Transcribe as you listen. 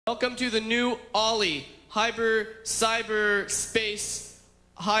Welcome to the new Ollie, cyber space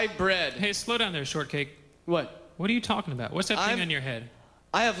hybrid. Hey, slow down there, Shortcake. What? What are you talking about? What's that thing on your head?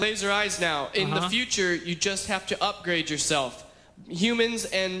 I have laser eyes now. In the future, you just have to upgrade yourself. Humans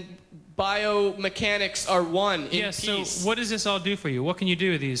and biomechanics are one in peace. So what does this all do for you? What can you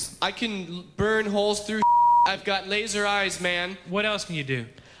do with these? I can burn holes through I've got laser eyes, man. What else can you do?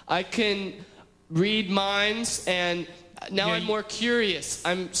 I can read minds, and now I'm more curious.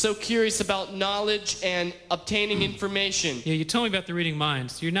 I'm so curious about knowledge and obtaining information. Yeah, you told me about the reading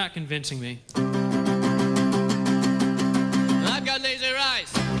minds. You're not convincing me. I've got laser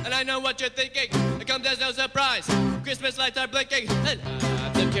eyes, and I know what you're thinking. It comes as no surprise. Christmas lights are blinking, and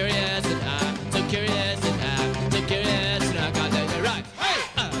I'm so curious, and I'm so curious, and I'm so curious, and I've got laser eyes. Hey!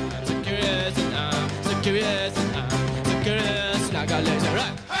 I'm so curious, and I'm so curious, and I'm so curious, and I've got laser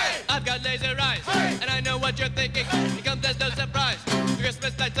eyes. Hey! I've got laser eyes, and I know what you're thinking. It comes as no surprise.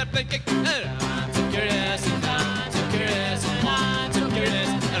 Christmas lights are blinking, and